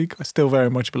last week? I still very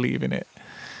much believe in it.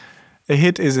 A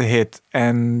hit is a hit,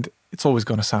 and it's always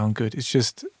going to sound good. It's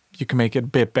just, you can make it a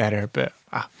bit better, but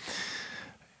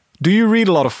Do you read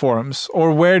a lot of forums,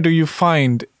 or where do you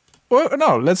find? Well,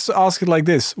 no, let's ask it like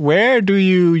this: where do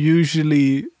you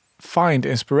usually find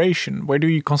inspiration? Where do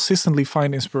you consistently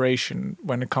find inspiration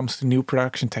when it comes to new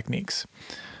production techniques?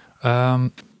 I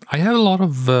have a lot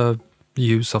of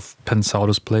use of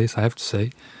Pensado's plays, I have to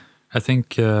say. I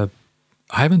think I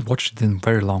haven't watched it in a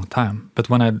very long time, but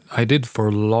when I did for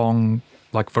a long,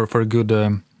 like for a good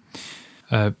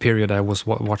period, I was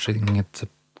watching it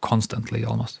constantly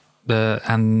almost.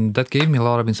 And that gave me a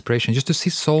lot of inspiration just to see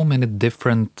so many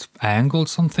different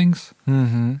angles on things.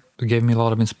 It gave me a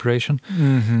lot of inspiration.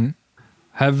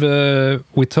 Have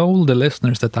we told the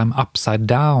listeners that I'm upside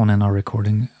down in our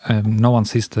recording? No one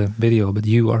sees the video, but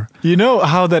you are. You know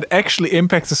how that actually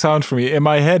impacts the sound for me? In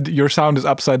my head, your sound is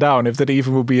upside down, if that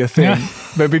even would be a thing.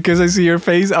 But because I see your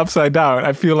face upside down,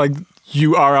 I feel like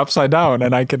you are upside down,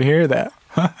 and I can hear that.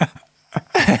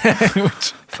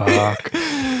 Fuck.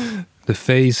 The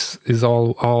face is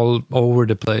all over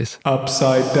the place.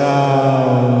 Upside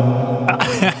down.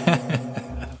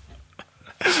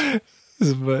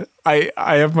 But I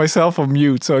have myself on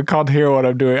mute, so I can't hear what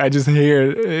I'm doing. I just hope. You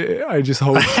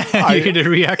hear the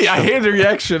reaction. I hear the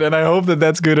reaction, and I hope that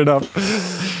that's good enough.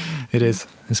 It is.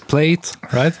 It's plate,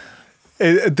 right?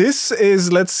 This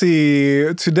is, let's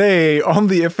see, today on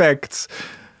the effects,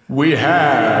 We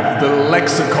have the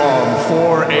Lexicon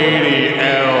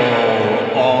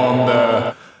 480L on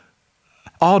the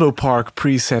Auto Park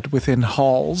preset within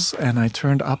halls, and I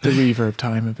turned up the reverb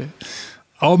time a bit.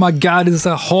 Oh my God, it's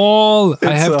a hall.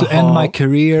 I have to end my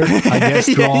career. I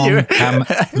guessed wrong. I'm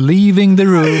leaving the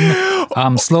room.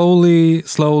 I'm slowly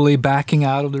backing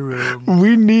out of the room.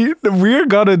 We're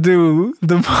gonna do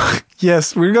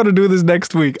yes, we're gonna do this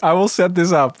next week. I will set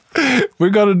this up.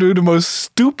 We're gonna do the most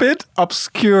stupid,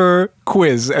 obscure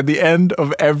quiz at the end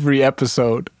of every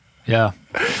episode. Yeah.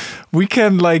 We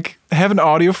can have an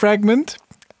audio fragment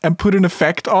and put an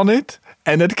effect on it,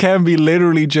 and it can be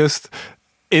literally just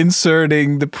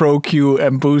inserting the Pro Q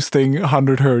and boosting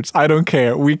 100 hertz. I don't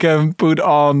care. We can put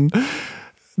on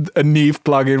a Neve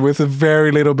plugin with a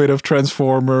very little bit of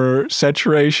transformer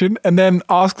saturation, and then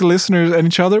ask the listeners and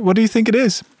each other, what do you think it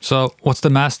is? So what's the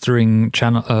mastering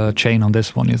chain on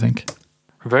this one, you think?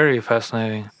 Very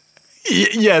fascinating.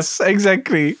 Yes,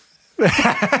 exactly.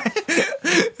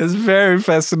 It's very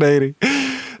fascinating.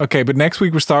 Okay, but next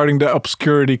week we're starting the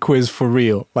obscurity quiz for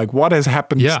real. Like, what has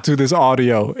happened to this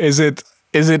audio? Is it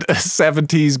a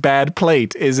 70s bad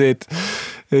plate? Is it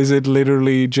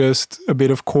literally just a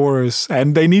bit of chorus?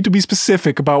 And they need to be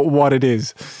specific about what it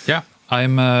is. Yeah,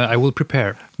 I will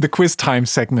prepare. The quiz time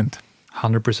segment.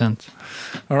 100%.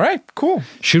 All right, cool.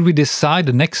 Should we decide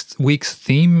the next week's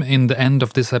theme in the end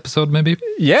of this episode, maybe?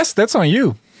 Yes, that's on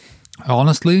you.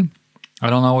 Honestly, I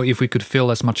don't know if we could fill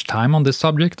as much time on this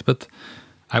subject, but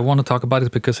I want to talk about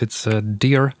it because it's a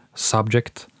dear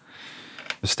subject.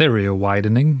 Stereo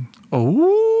widening.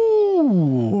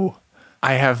 Oh,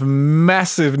 I have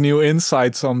massive new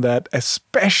insights on that,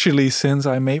 especially since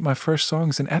I made my first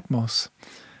songs in Atmos.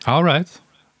 All right.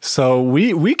 So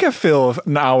we can fill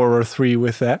an hour or 3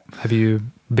 with that. Have you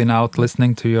been out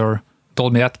listening to your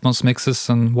Dolby Atmos mixes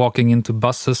and walking into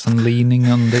buses and leaning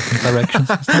on different directions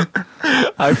and stuff?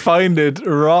 I find it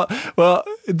raw. Well,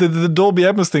 the Dolby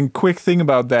Atmos thing, quick thing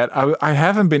about that, I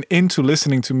haven't been into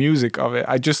listening to music of it.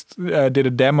 I just did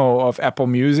a demo of Apple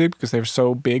Music because they're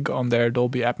so big on their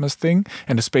Dolby Atmos thing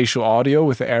and the spatial audio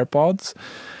with the AirPods.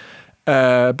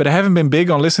 But I haven't been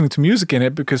big on listening to music in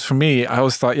it because for me, I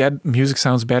always thought, music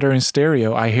sounds better in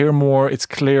stereo. I hear more, it's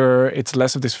clearer, it's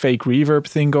less of this fake reverb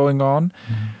thing going on.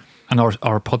 Mm. And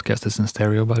our podcast is in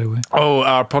stereo, by the way. Oh,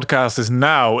 our podcast is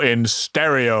now in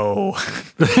stereo.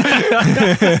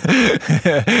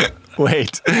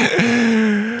 Wait.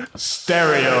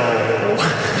 Stereo.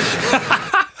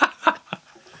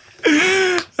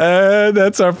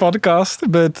 That's our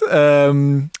podcast. But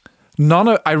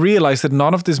I realized that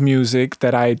none of this music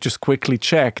that I just quickly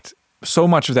checked, so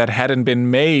much of that hadn't been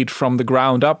made from the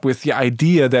ground up with the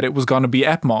idea that it was going to be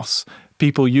Atmos.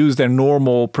 People use their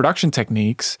normal production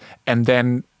techniques and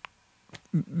then,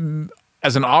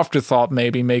 as an afterthought,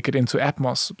 maybe make it into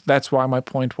Atmos. That's why my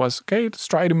point was, okay, let's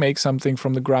try to make something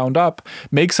from the ground up,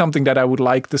 make something that I would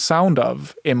like the sound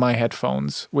of in my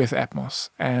headphones with Atmos.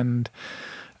 And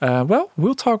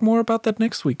we'll talk more about that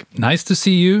next week. Nice to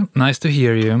see you. Nice to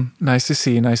hear you. Nice to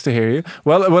see you. Nice to hear you.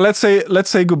 Well, let's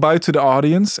say goodbye to the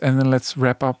audience, and then let's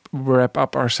wrap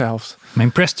up ourselves. I'm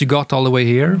impressed you got all the way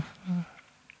here.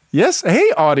 Yes.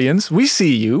 Hey, audience, we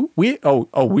see you. We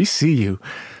see you.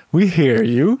 We hear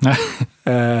you.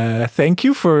 Thank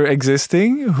you for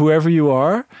existing, whoever you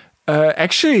are.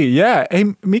 Actually, yeah.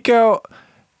 Hey, Mikael,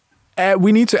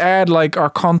 we need to add like our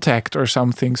contact or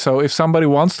something. So if somebody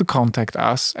wants to contact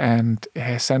us and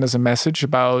send us a message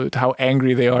about how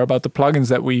angry they are about the plugins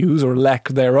that we use or lack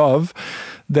thereof,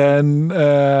 then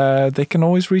they can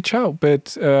always reach out.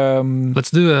 But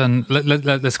let's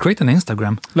create an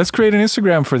Instagram. Let's create an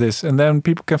Instagram for this, and then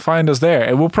people can find us there.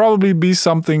 It will probably be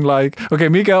something like, okay,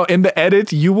 Mikael, in the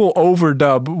edit, you will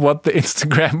overdub what the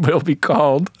Instagram will be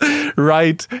called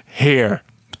right here.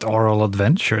 Oral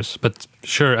Adventures, but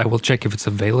sure, I will check if it's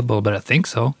available, but I think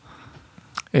so.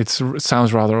 It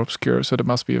sounds rather obscure, so it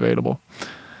must be available.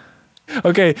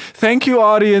 Okay, thank you,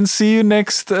 audience. See you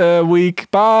next week.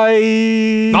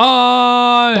 Bye.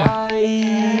 Bye.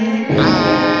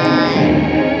 Bye.